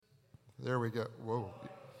There we go. Whoa.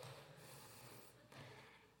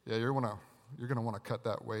 Yeah, you're going to want to cut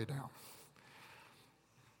that way down.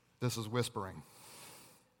 This is whispering.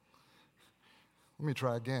 Let me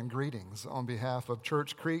try again. Greetings on behalf of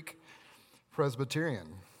Church Creek Presbyterian.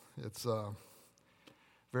 It's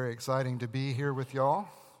very exciting to be here with y'all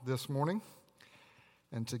this morning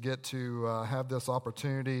and to get to have this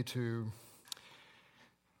opportunity to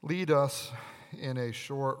lead us in a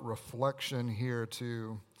short reflection here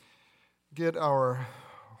to get our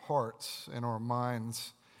hearts and our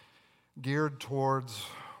minds geared towards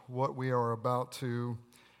what we are about to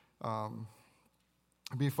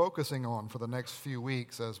be focusing on for the next few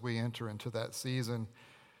weeks as we enter into that season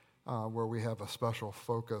where we have a special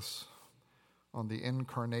focus on the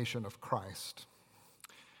incarnation of Christ.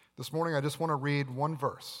 This morning I just want to read one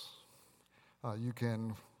verse. You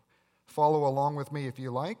can follow along with me if you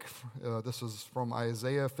like. This is from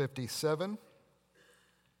Isaiah 57.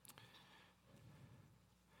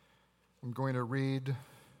 I'm going to read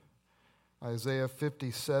Isaiah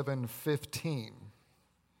 57:15.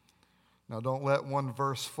 Now, don't let one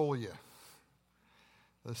verse fool you.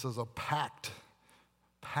 This is a packed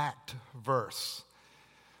verse.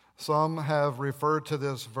 Some have referred to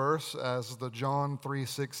this verse as the John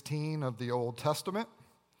 3:16 of the Old Testament.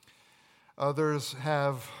 Others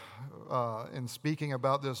have, in speaking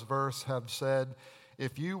about this verse, have said,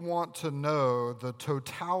 if you want to know the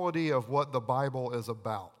totality of what the Bible is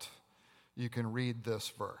about, you can read this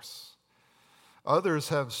verse. Others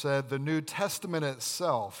have said the New Testament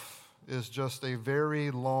itself is just a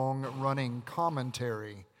very long-running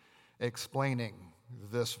commentary explaining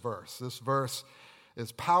this verse. This verse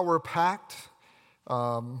is power-packed,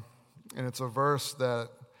 and it's a verse that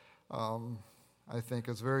I think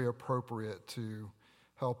is very appropriate to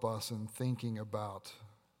help us in thinking about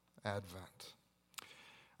Advent.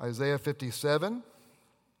 Isaiah 57,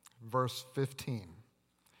 verse 15.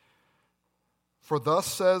 For thus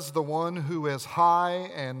says the one who is high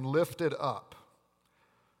and lifted up,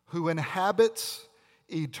 who inhabits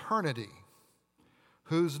eternity,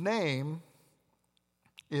 whose name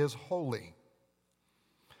is holy.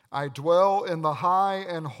 I dwell in the high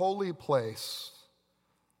and holy place,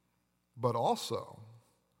 but also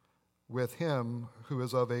with him who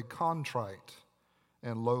is of a contrite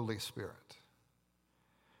and lowly spirit,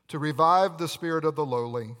 to revive the spirit of the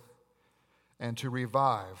lowly and to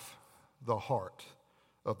revive the heart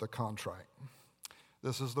of the contrite.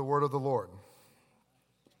 This is the word of the Lord.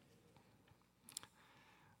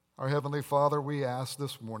 Our Heavenly Father, we ask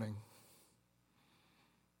this morning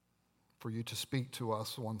for you to speak to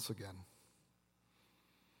us once again.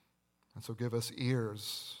 And so give us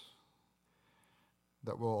ears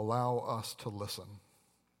that will allow us to listen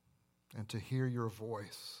and to hear your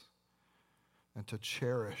voice and to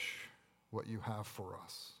cherish what you have for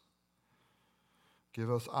us. Give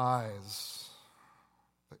us eyes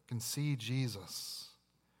that can see Jesus,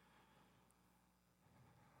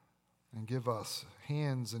 and give us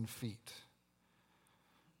hands and feet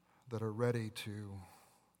that are ready to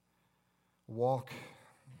walk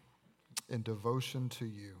in devotion to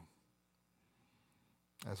you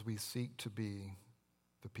as we seek to be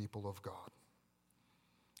the people of God.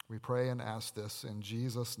 We pray and ask this in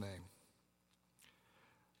Jesus' name.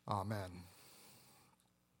 Amen.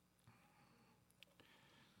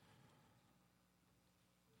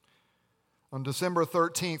 On December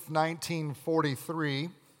 13th, 1943,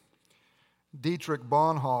 Dietrich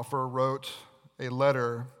Bonhoeffer wrote a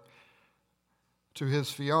letter to his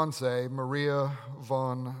fiancée, Maria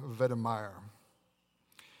von Wedemeyer.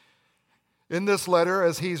 In this letter,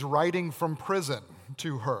 as he's writing from prison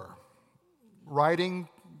to her, writing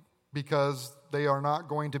because they are not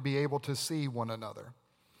going to be able to see one another,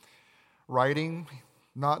 writing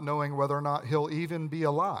not knowing whether or not he'll even be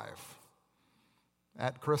alive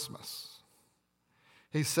at Christmas,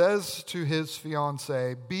 he says to his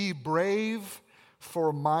fiancée, "Be brave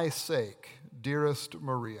for my sake, dearest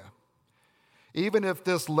Maria. Even if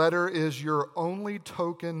this letter is your only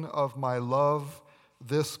token of my love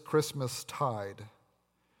this Christmas tide,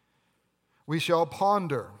 we shall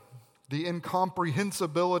ponder the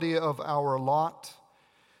incomprehensibility of our lot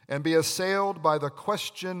and be assailed by the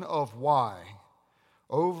question of why,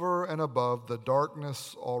 over and above the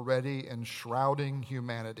darkness already enshrouding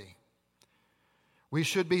humanity. We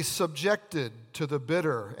should be subjected to the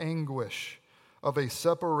bitter anguish of a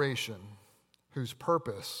separation whose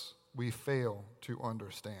purpose we fail to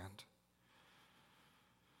understand.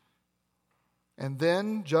 And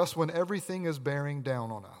then, just when everything is bearing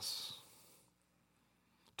down on us,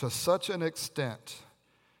 to such an extent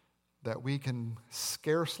that we can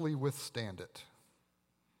scarcely withstand it,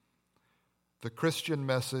 The Christian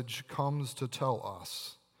message comes to tell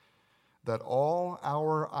us that all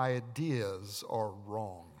our ideas are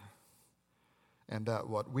wrong, and that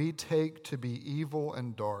what we take to be evil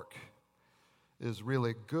and dark is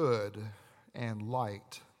really good and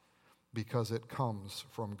light because it comes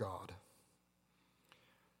from God.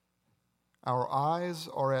 Our eyes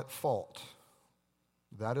are at fault.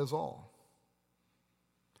 That is all.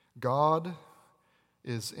 God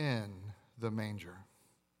is in the manger.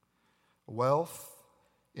 Wealth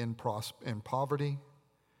in poverty,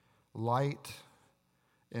 light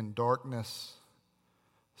in darkness,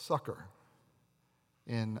 succor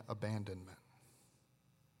in abandonment.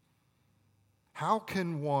 How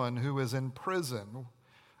can one who is in prison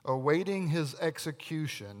awaiting his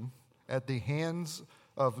execution at the hands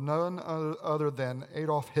of none other than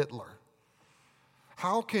Adolf Hitler,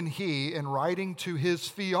 how can he, in writing to his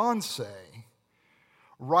fiancée,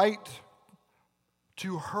 write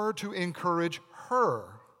to her to encourage her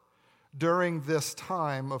during this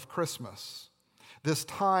time of Christmas, this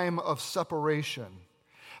time of separation,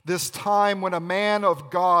 this time when a man of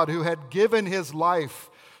God who had given his life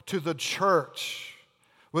to the church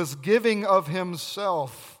was giving of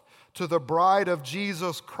himself to the bride of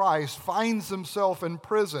Jesus Christ, finds himself in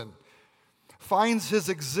prison, finds his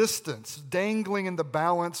existence dangling in the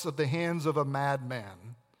balance of the hands of a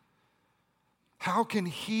madman? How can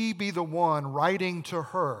he be the one writing to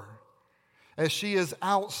her as she is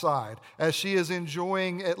outside, as she is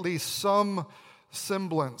enjoying at least some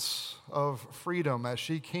semblance of freedom, as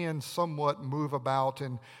she can somewhat move about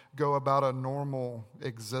and go about a normal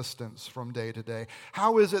existence from day to day?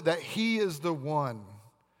 How is it that he is the one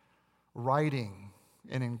writing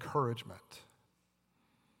an encouragement?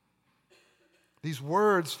 These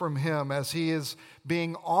words from him as he is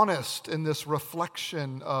being honest in this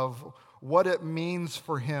reflection of what it means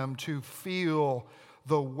for him to feel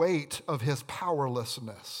the weight of his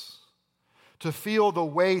powerlessness, to feel the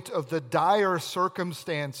weight of the dire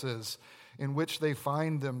circumstances in which they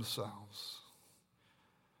find themselves,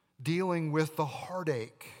 dealing with the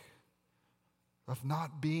heartache of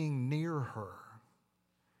not being near her.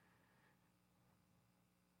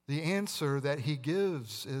 The answer that he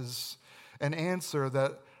gives is an answer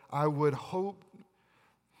that I would hope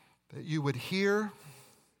that you would hear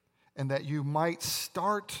and that you might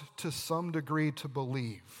start to some degree to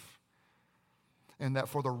believe, and that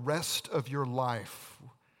for the rest of your life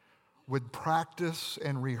would practice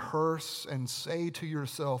and rehearse and say to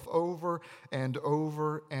yourself over and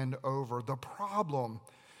over and over. The problem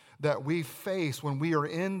that we face when we are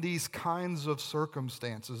in these kinds of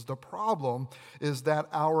circumstances, the problem is that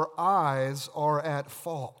our eyes are at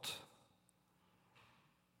fault.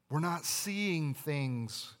 We're not seeing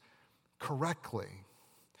things correctly.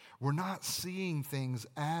 We're not seeing things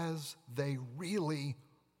as they really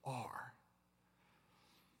are.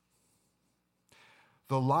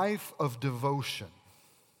 The life of devotion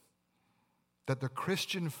that the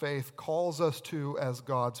Christian faith calls us to as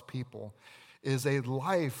God's people is a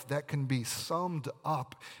life that can be summed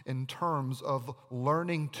up in terms of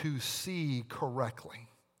learning to see correctly.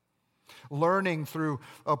 Learning through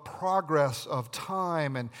a progress of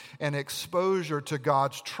time and exposure to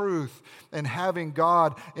God's truth, and having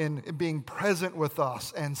God in being present with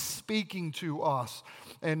us and speaking to us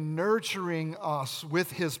and nurturing us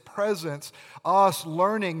with His presence, us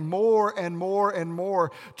learning more and more and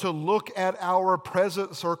more to look at our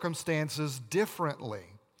present circumstances differently,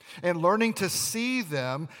 and learning to see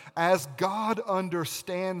them as God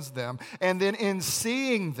understands them. And then in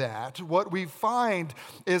seeing that, what we find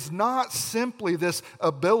is not simply this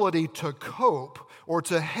ability to cope or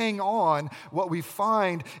to hang on. What we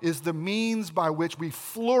find is the means by which we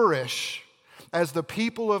flourish as the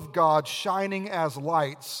people of God, shining as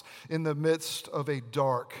lights in the midst of a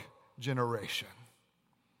dark generation.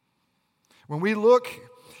 When we look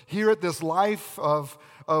here at this life of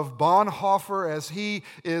Bonhoeffer as he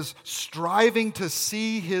is striving to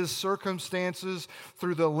see his circumstances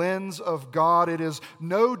through the lens of God, it is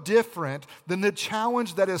no different than the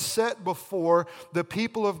challenge that is set before the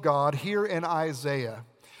people of God here in Isaiah,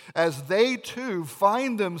 as they too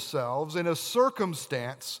find themselves in a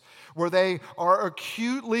circumstance where they are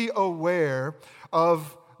acutely aware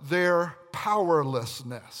of their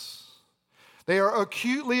powerlessness. They are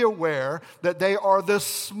acutely aware that they are the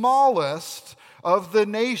smallest of the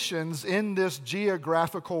nations in this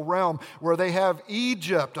geographical realm, where they have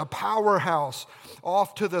Egypt, a powerhouse,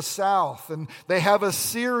 off to the south, and they have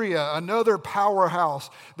Assyria, another powerhouse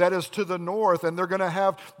that is to the north, and they're going to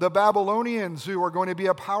have the Babylonians, who are going to be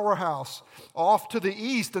a powerhouse, off to the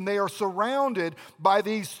east, and they are surrounded by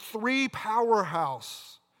these three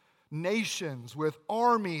powerhouses nations with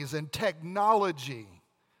armies and technology.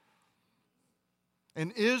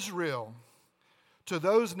 And Israel, to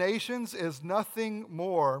those nations, is nothing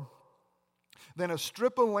more than a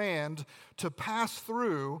strip of land to pass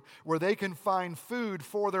through where they can find food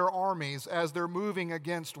for their armies as they're moving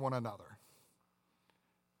against one another.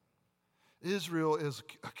 Israel is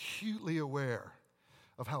acutely aware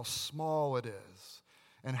of how small it is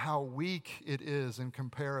and how weak it is in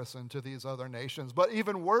comparison to these other nations. But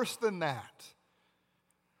even worse than that,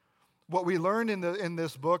 what we learned in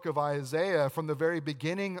this book of Isaiah from the very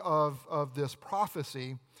beginning of this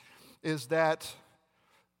prophecy is that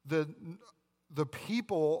the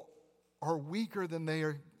people are weaker than they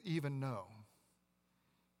even know.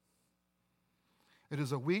 It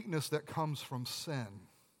is a weakness that comes from sin.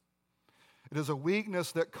 It is a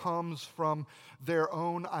weakness that comes from their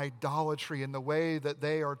own idolatry and the way that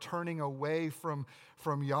they are turning away from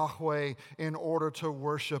Yahweh in order to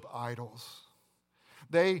worship idols.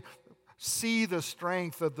 They see the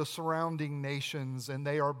strength of the surrounding nations and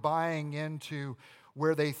they are buying into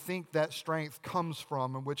where they think that strength comes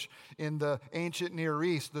from, in which in the ancient Near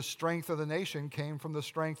East, the strength of the nation came from the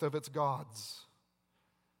strength of its gods.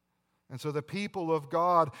 And so the people of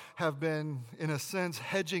God have been, in a sense,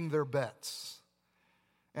 hedging their bets.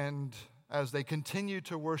 And as they continue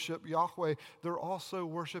to worship Yahweh, they're also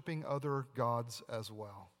worshiping other gods as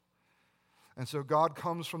well. And so God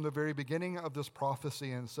comes from the very beginning of this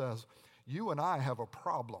prophecy and says, you and I have a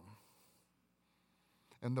problem.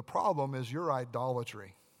 And the problem is your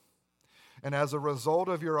idolatry. And as a result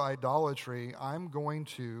of your idolatry, I'm going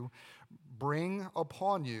to bring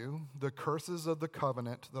upon you the curses of the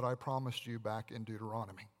covenant that I promised you back in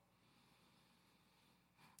Deuteronomy.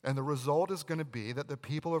 And the result is going to be that the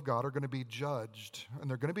people of God are going to be judged. And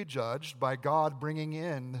they're going to be judged by God bringing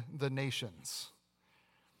in the nations,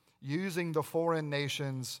 using the foreign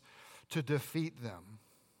nations to defeat them,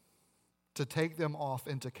 to take them off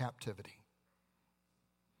into captivity.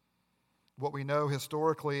 What we know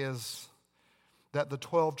historically is that the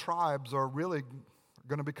 12 tribes are really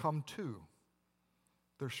going to become 2.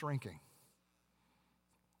 They're shrinking.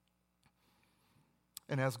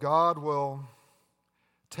 And as God will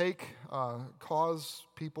cause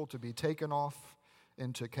people to be taken off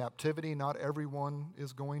into captivity, not everyone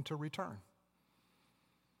is going to return.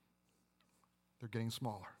 They're getting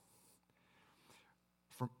smaller.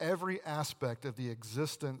 From every aspect of the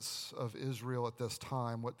existence of Israel at this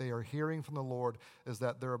time, what they are hearing from the Lord is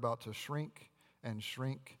that they're about to shrink and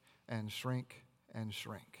shrink and shrink and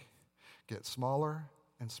shrink. Get smaller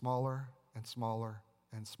and smaller and smaller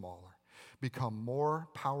and smaller. Become more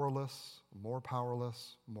powerless, more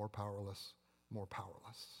powerless, more powerless, more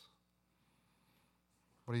powerless.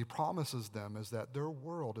 What he promises them is that their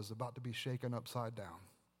world is about to be shaken upside down.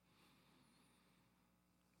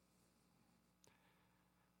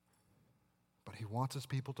 But he wants his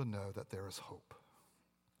people to know that there is hope.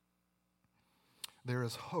 There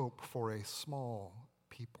is hope for a small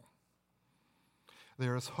people.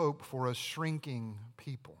 There is hope for a shrinking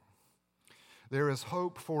people. There is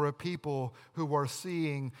hope for a people who are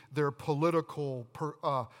seeing their political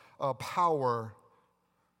power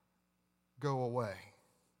go away.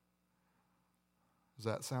 Does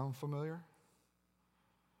that sound familiar?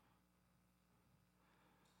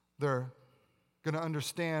 They're going to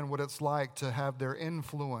understand what it's like to have their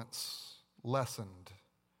influence lessened.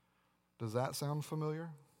 Does that sound familiar?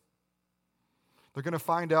 They're going to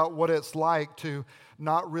find out what it's like to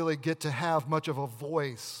not really get to have much of a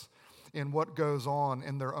voice in what goes on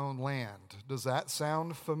in their own land. Does that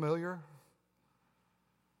sound familiar?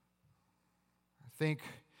 I think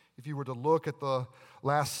if you were to look at the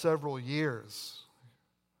last several years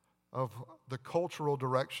of the cultural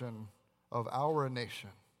direction of our nation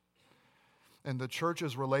and the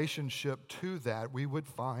church's relationship to that, we would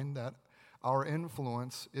find that our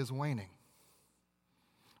influence is waning.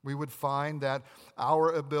 We would find that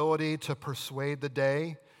our ability to persuade the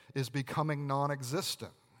day is becoming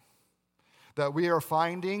non-existent. That we are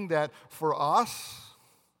finding that for us,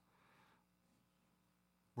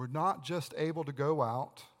 we're not just able to go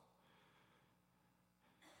out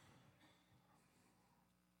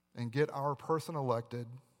and get our person elected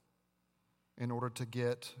in order to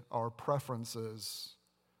get our preferences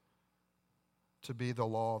to be the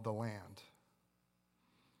law of the land.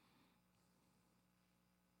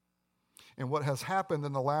 And what has happened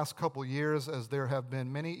in the last couple years is there have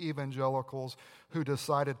been many evangelicals who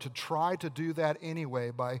decided to try to do that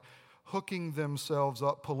anyway by hooking themselves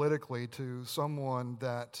up politically to someone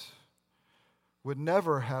that would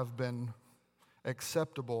never have been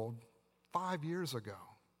acceptable 5 years ago.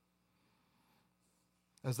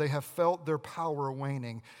 as they have felt their power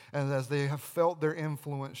waning, and as they have felt their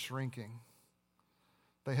influence shrinking,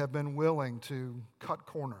 they have been willing to cut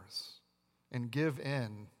corners and give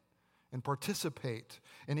in and participate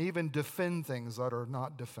and even defend things that are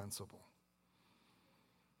not defensible.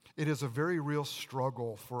 It is a very real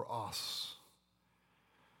struggle for us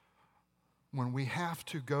when we have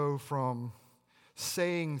to go from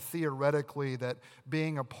saying theoretically that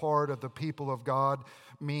being a part of the people of God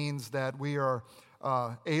means that we are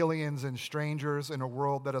aliens and strangers in a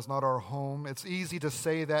world that is not our home. It's easy to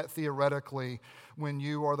say that theoretically when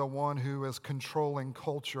you are the one who is controlling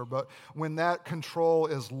culture, but when that control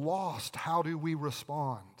is lost, how do we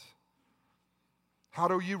respond? How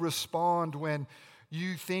do you respond when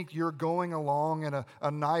you think you're going along in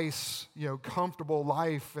a nice, comfortable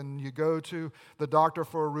life, and you go to the doctor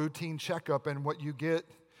for a routine checkup, and what you get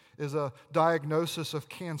is a diagnosis of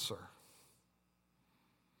cancer?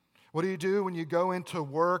 What do you do when you go into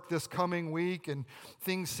work this coming week and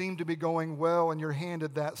things seem to be going well and you're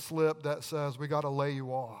handed that slip that says, we got to lay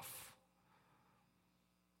you off?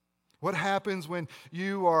 What happens when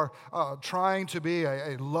you are trying to be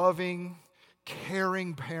a loving,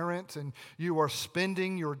 caring parent, and you are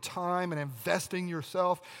spending your time and investing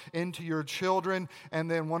yourself into your children, and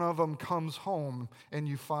then one of them comes home and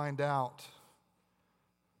you find out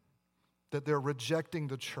that they're rejecting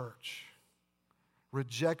the church,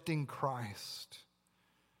 rejecting Christ?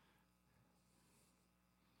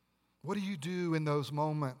 What do you do in those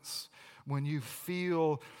moments when you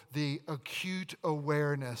feel the acute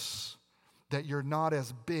awareness that you're not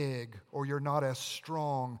as big, or you're not as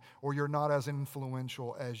strong, or you're not as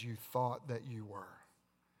influential as you thought that you were?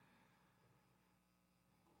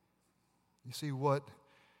 You see, what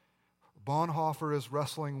Bonhoeffer is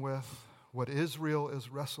wrestling with, what Israel is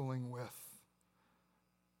wrestling with,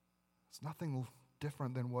 it's nothing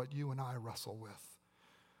different than what you and I wrestle with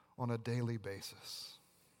on a daily basis.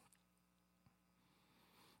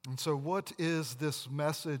 And so what is this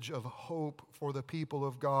message of hope for the people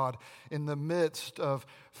of God in the midst of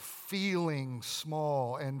feeling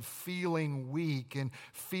small and feeling weak and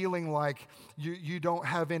feeling like you don't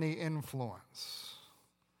have any influence?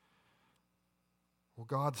 Well,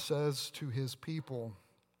 God says to his people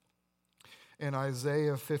in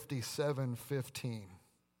Isaiah 57:15,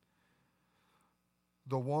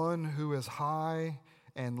 the one who is high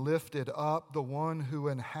and lifted up, the one who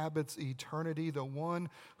inhabits eternity, the one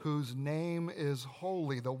whose name is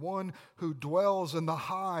holy, the one who dwells in the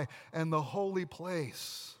high and the holy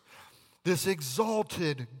place. This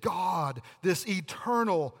exalted God, this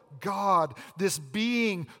eternal God, this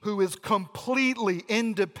being who is completely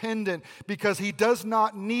independent because he does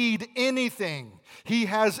not need anything. He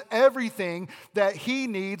has everything that he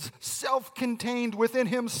needs self-contained within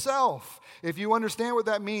himself. If you understand what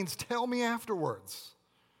that means, tell me afterwards.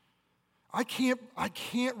 I can't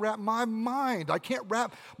wrap my mind, I can't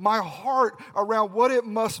wrap my heart around what it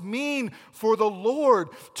must mean for the Lord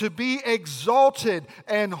to be exalted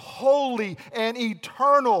and holy and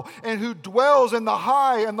eternal, and who dwells in the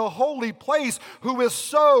high and the holy place, who is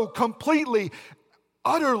so completely,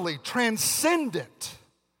 utterly transcendent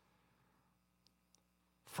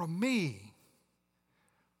from me,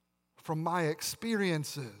 from my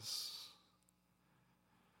experiences.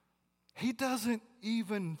 He doesn't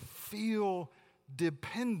even feel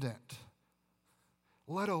dependent,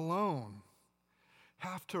 let alone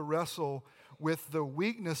have to wrestle with the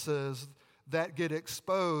weaknesses that get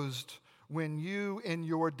exposed when you in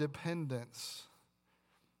your dependence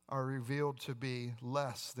are revealed to be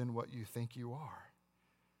less than what you think you are.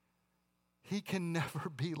 He can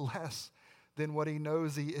never be less than what he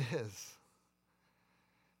knows he is.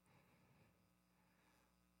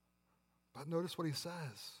 But notice what he says.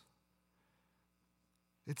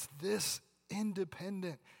 It's this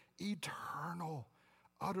independent, eternal,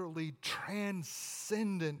 utterly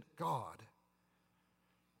transcendent God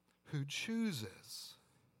who chooses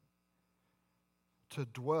to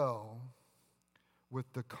dwell with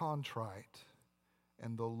the contrite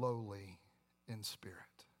and the lowly in spirit.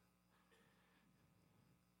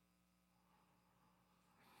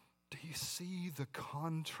 Do you see the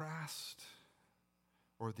contrast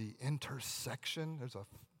or the intersection? There's a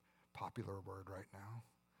popular word right now.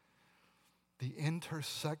 The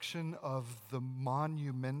intersection of the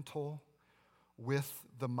monumental with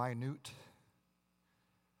the minute,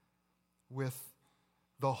 with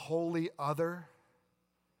the holy other,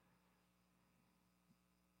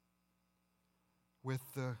 with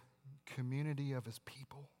the community of his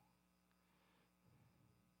people.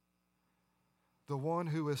 The one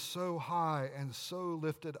who is so high and so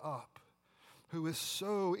lifted up, who is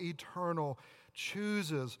so eternal,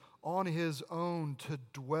 chooses on his own to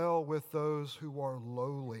dwell with those who are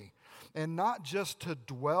lowly. And not just to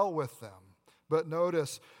dwell with them, but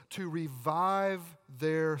notice, to revive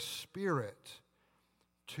their spirit,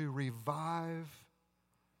 to revive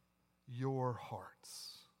your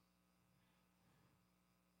hearts.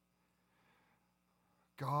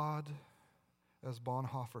 God, as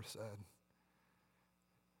Bonhoeffer said,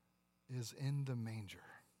 is in the manger.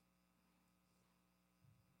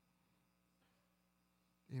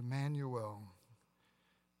 Emmanuel,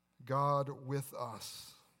 God with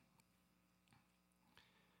us,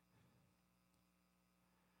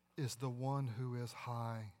 is the one who is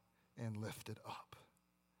high and lifted up,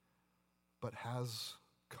 but has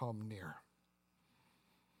come near.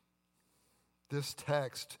 This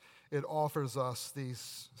text, it offers us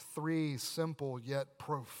these three simple yet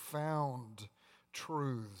profound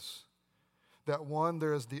truths. That one,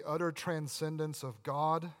 there is the utter transcendence of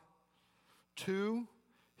God. Two,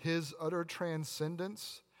 his utter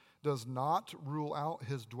transcendence does not rule out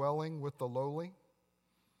his dwelling with the lowly.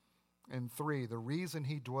 And three, the reason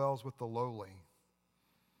he dwells with the lowly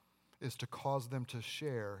is to cause them to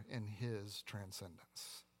share in his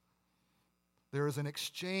transcendence. There is an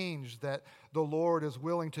exchange that the Lord is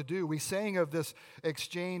willing to do. We sang of this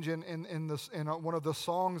exchange in one of the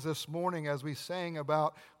songs this morning as we sang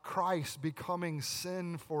about Christ becoming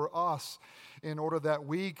sin for us in order that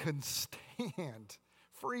we can stand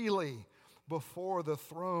freely before the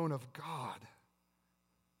throne of God.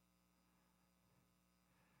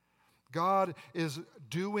 God is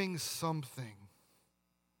doing something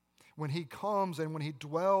when he comes and when he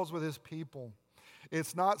dwells with his people.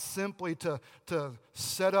 It's not simply to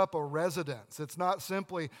set up a residence. It's not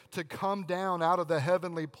simply to come down out of the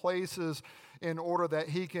heavenly places in order that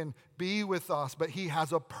he can be with us, but he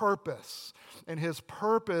has a purpose. And his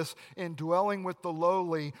purpose in dwelling with the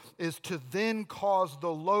lowly is to then cause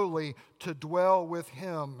the lowly to dwell with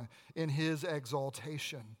him in his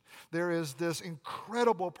exaltation. There is this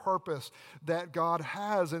incredible purpose that God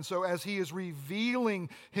has. And so as he is revealing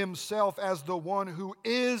himself as the one who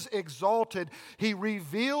is exalted, he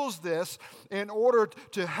reveals this in order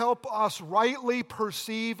to help us rightly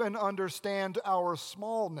perceive and understand our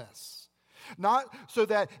smallness. Not so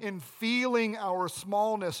that in feeling our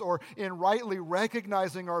smallness or in rightly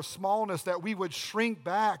recognizing our smallness that we would shrink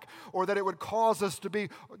back or that it would cause us to be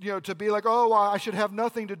like, oh, I should have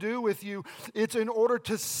nothing to do with you. It's in order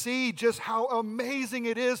to see just how amazing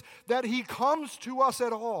it is that he comes to us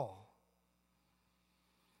at all.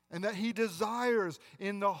 And that he desires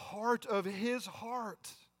in the heart of his heart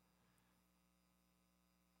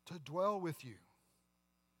to dwell with you.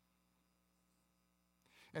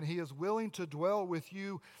 And he is willing to dwell with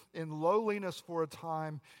you in lowliness for a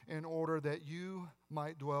time in order that you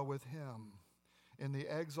might dwell with him in the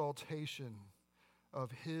exaltation of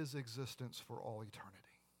his existence for all eternity.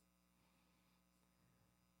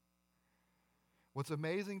 What's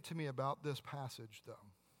amazing to me about this passage, though,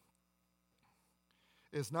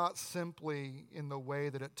 is not simply in the way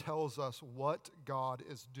that it tells us what God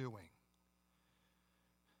is doing,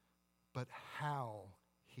 but how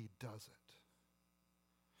he does it.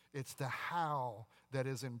 It's the how that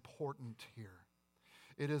is important here.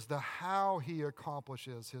 It is the how he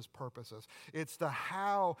accomplishes his purposes. It's the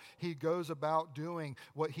how he goes about doing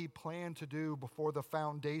what he planned to do before the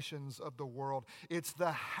foundations of the world. It's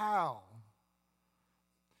the how.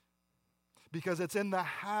 Because it's in the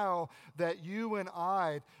how that you and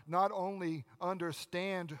I not only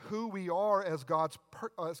understand who we are as God's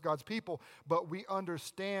people, but we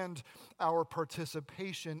understand our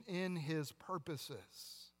participation in his purposes.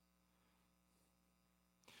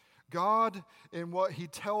 God, in what he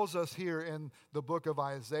tells us here in the book of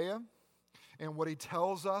Isaiah, and what he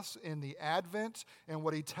tells us in the Advent, and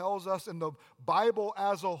what he tells us in the Bible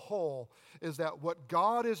as a whole, is that what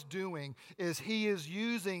God is doing is he is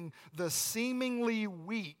using the seemingly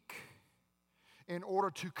weak in order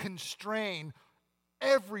to constrain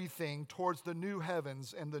everything towards the new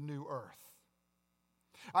heavens and the new earth.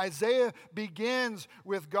 Isaiah begins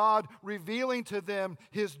with God revealing to them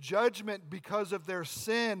his judgment because of their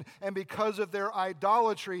sin and because of their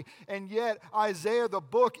idolatry. And yet Isaiah, the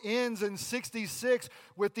book, ends in 66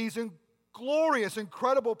 with these glorious,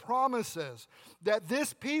 incredible promises that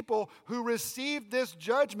this people who received this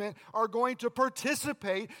judgment are going to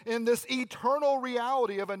participate in this eternal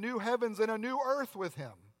reality of a new heavens and a new earth with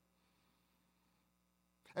him.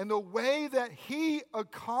 And the way that he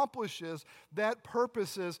accomplishes that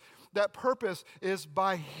purpose is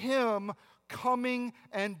by him coming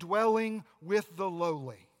and dwelling with the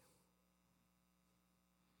lowly.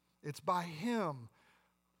 It's by him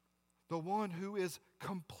the one who is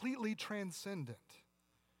completely transcendent,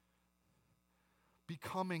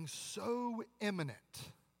 becoming so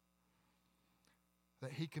immanent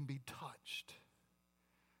that he can be touched,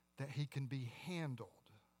 that he can be handled,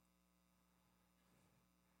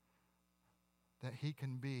 that he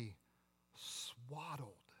can be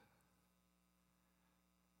swaddled,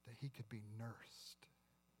 that he could be nursed.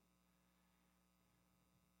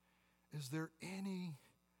 Is there any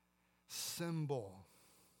symbol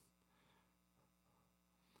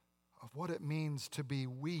of what it means to be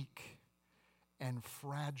weak and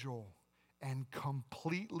fragile and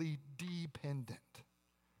completely dependent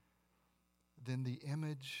than the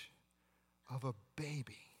image of a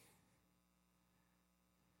baby?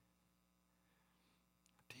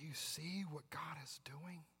 Do you see what God is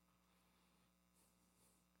doing?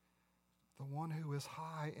 The one who is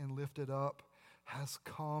high and lifted up has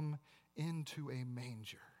come into a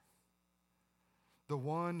manger. The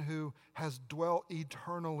one who has dwelt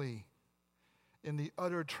eternally in the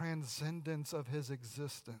utter transcendence of his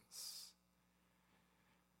existence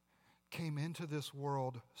came into this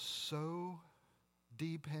world so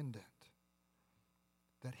dependent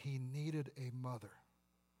that he needed a mother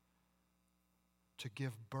to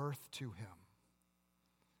give birth to him,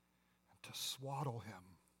 to swaddle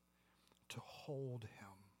him, to hold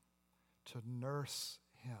him, to nurse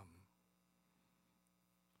him,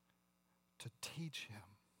 to teach him,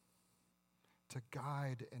 to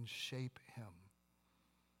guide and shape him,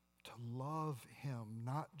 to love him,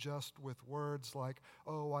 not just with words like,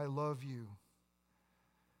 "Oh, I love you,"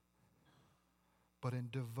 but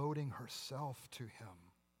in devoting herself to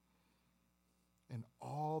him in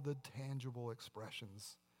all the tangible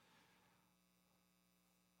expressions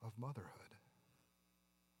of motherhood.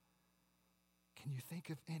 Can you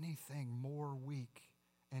think of anything more weak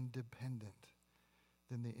and dependent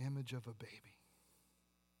than the image of a baby?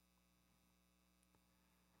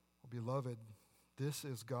 Well, beloved, this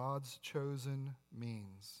is God's chosen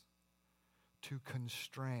means to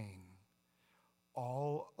constrain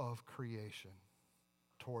all of creation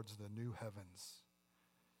towards the new heavens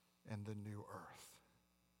and the new earth.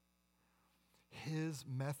 His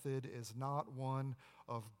method is not one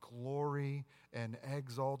of glory and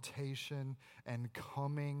exaltation and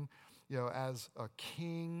coming, as a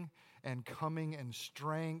king and coming in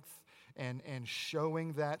strength and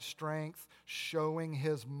showing that strength, showing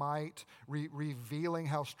his might, revealing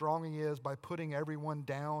how strong he is by putting everyone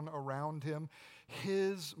down around him.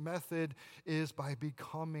 His method is by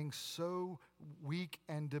becoming so weak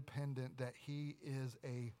and dependent that he is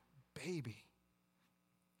a baby.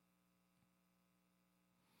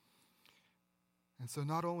 And so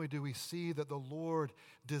not only do we see that the Lord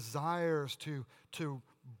desires to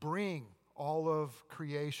bring all of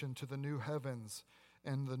creation to the new heavens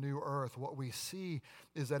and the new earth, what we see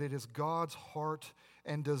is that it is God's heart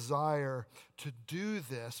and desire to do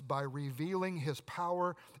this by revealing his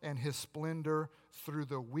power and his splendor through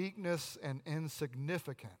the weakness and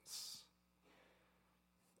insignificance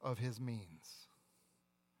of his means.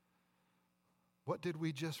 What did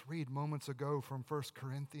we just read moments ago from 1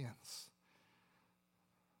 Corinthians?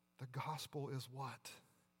 The gospel is what?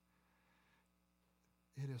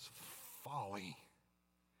 It is folly.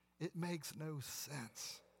 It makes no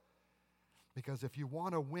sense. Because if you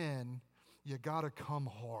want to win, you got to come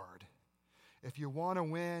hard. If you want to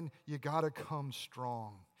win, you got to come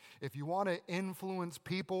strong. If you want to influence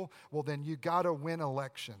people, well, then you got to win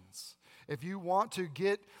elections. If you want to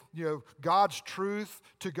get, God's truth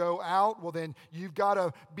to go out, well, then you've got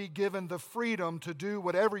to be given the freedom to do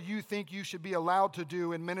whatever you think you should be allowed to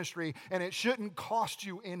do in ministry, and it shouldn't cost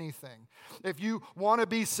you anything. If you want to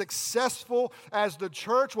be successful as the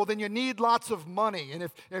church, well, then you need lots of money. And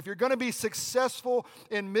if you're going to be successful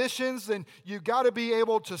in missions, then you've got to be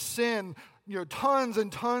able to send tons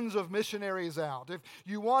and tons of missionaries out. If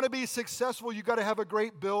you want to be successful, you got to have a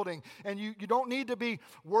great building. And you don't need to be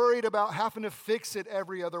worried about having to fix it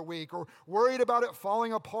every other week or worried about it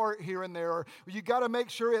falling apart here and there. Or you got to make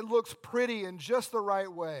sure it looks pretty in just the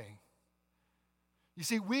right way. You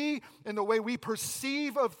see, we, in the way we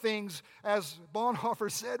perceive of things, as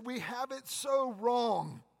Bonhoeffer said, we have it so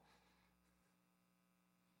wrong.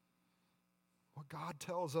 What God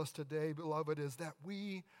tells us today, beloved, is that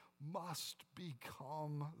we must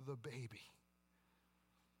become the baby.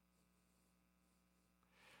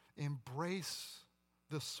 Embrace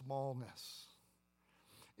the smallness.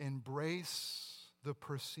 Embrace the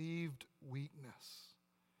perceived weakness.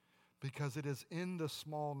 Because it is in the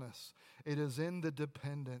smallness, it is in the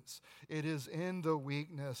dependence, it is in the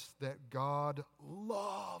weakness that God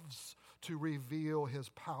loves to reveal his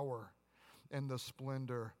power and the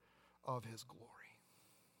splendor of his glory.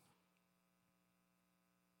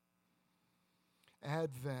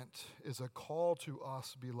 Advent is a call to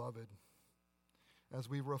us, beloved, as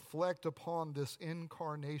we reflect upon this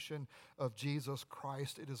incarnation of Jesus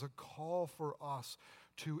Christ. It is a call for us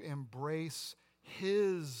to embrace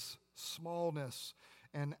His smallness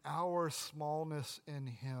and our smallness in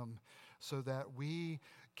Him, so that we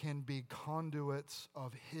can be conduits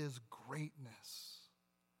of His greatness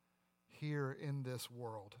here in this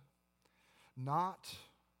world. Not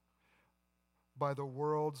by the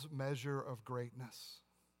world's measure of greatness,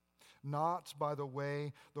 not by the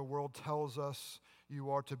way the world tells us you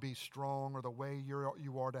are to be strong or the way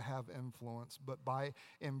you are to have influence, but by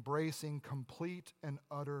embracing complete and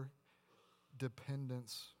utter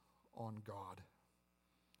dependence on God.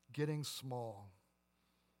 Getting small,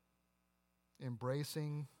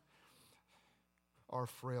 embracing our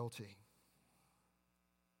frailty,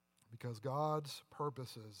 because God's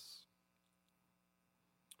purposes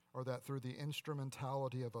are that through the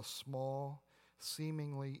instrumentality of a small,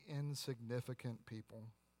 seemingly insignificant people,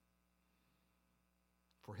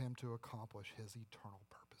 for Him to accomplish His eternal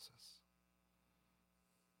purposes.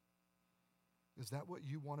 Is that what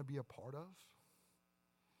you want to be a part of?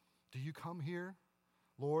 Do you come here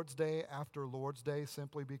Lord's Day after Lord's Day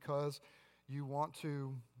simply because you want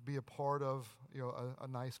to be a part of a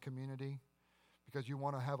nice community, because you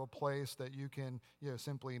want to have a place that you can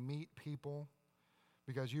simply meet people,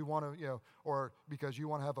 because you want to or because you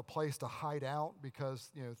want to have a place to hide out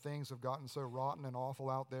because things have gotten so rotten and awful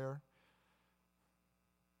out there?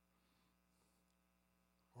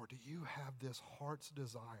 Or do you have this heart's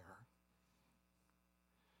desire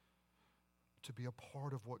to be a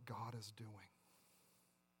part of what God is doing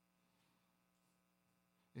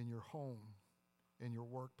in your home, in your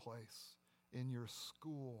workplace, in your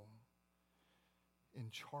school, in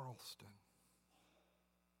Charleston?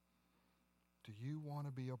 Do you want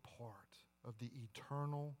to be a part of the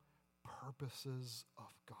eternal purposes of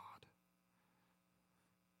God?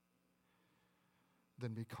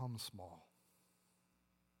 Then become small.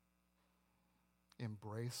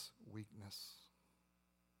 Embrace weakness.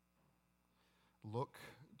 Look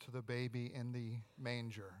to the baby in the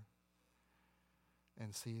manger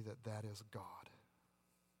and see that that is God,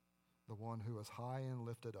 the one who is high and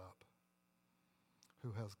lifted up,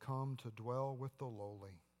 who has come to dwell with the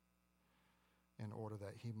lowly in order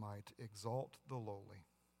that He might exalt the lowly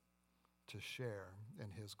to share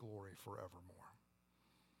in His glory forevermore.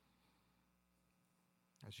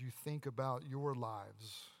 As you think about your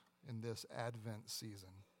lives in this Advent season,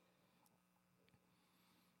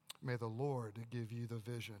 may the Lord give you the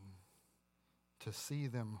vision to see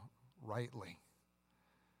them rightly,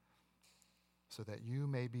 so that you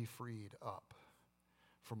may be freed up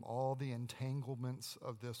from all the entanglements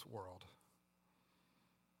of this world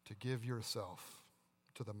to give yourself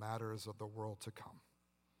to the matters of the world to come.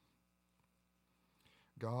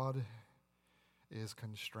 God is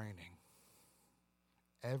constraining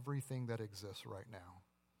everything that exists right now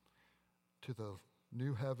to the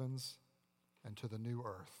new heavens and to the new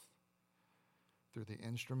earth through the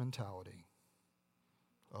instrumentality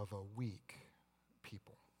of a weak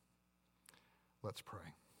people. Let's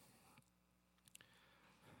pray.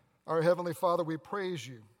 Our Heavenly Father, we praise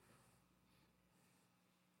You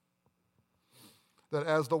that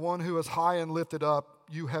as the one who is high and lifted up,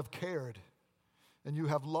 You have cared and You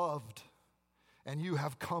have loved and You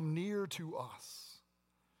have come near to us.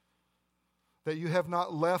 That You have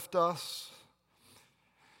not left us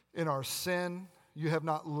in our sin. You have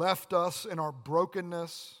not left us in our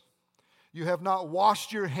brokenness. You have not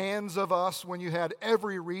washed Your hands of us when You had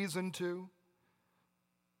every reason to.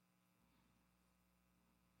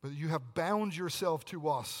 But You have bound Yourself to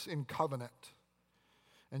us in covenant.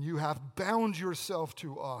 And You have bound Yourself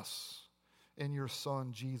to us in Your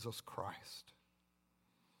Son, Jesus Christ.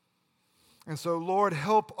 And so, Lord,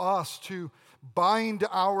 help us to bind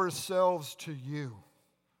ourselves to You,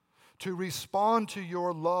 to respond to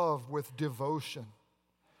Your love with devotion,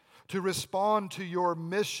 to respond to Your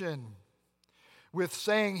mission with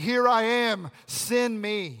saying, "Here I am, send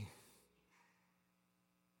me."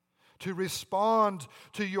 To respond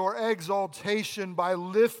to Your exaltation by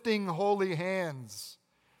lifting holy hands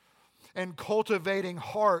and cultivating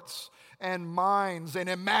hearts and minds and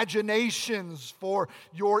imaginations for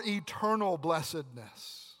Your eternal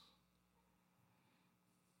blessedness.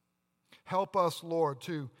 Help us, Lord,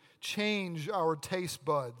 to change our taste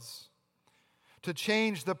buds, to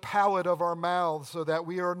change the palate of our mouths so that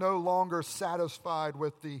we are no longer satisfied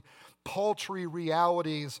with the paltry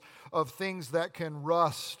realities of things that can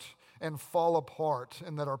rust and fall apart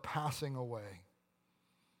and that are passing away.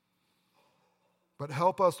 But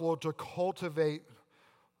help us, Lord, to cultivate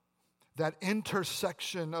that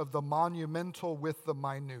intersection of the monumental with the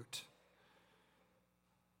minute,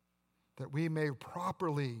 that we may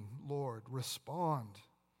properly, Lord, respond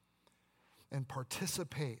and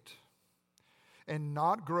participate and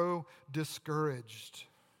not grow discouraged,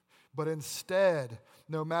 but instead,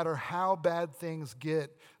 no matter how bad things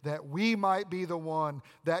get, that we might be the one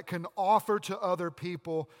that can offer to other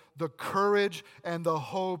people the courage and the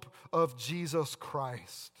hope of Jesus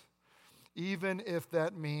Christ, even if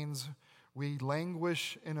that means we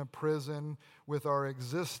languish in a prison with our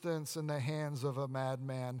existence in the hands of a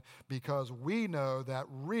madman, because we know that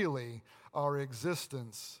really our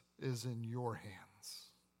existence is in your hands.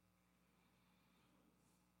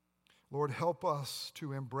 Lord, help us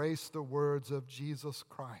to embrace the words of Jesus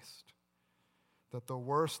Christ, that the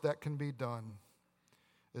worst that can be done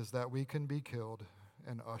is that we can be killed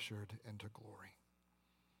and ushered into glory.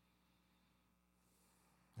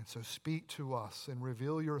 And so speak to us and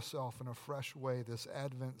reveal yourself in a fresh way this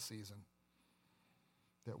Advent season,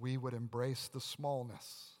 that we would embrace the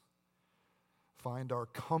smallness, find our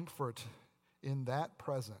comfort in that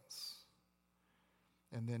presence,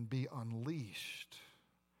 and then be unleashed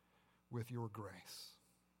with your grace.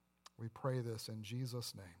 We pray this in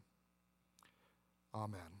Jesus' name.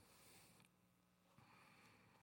 Amen.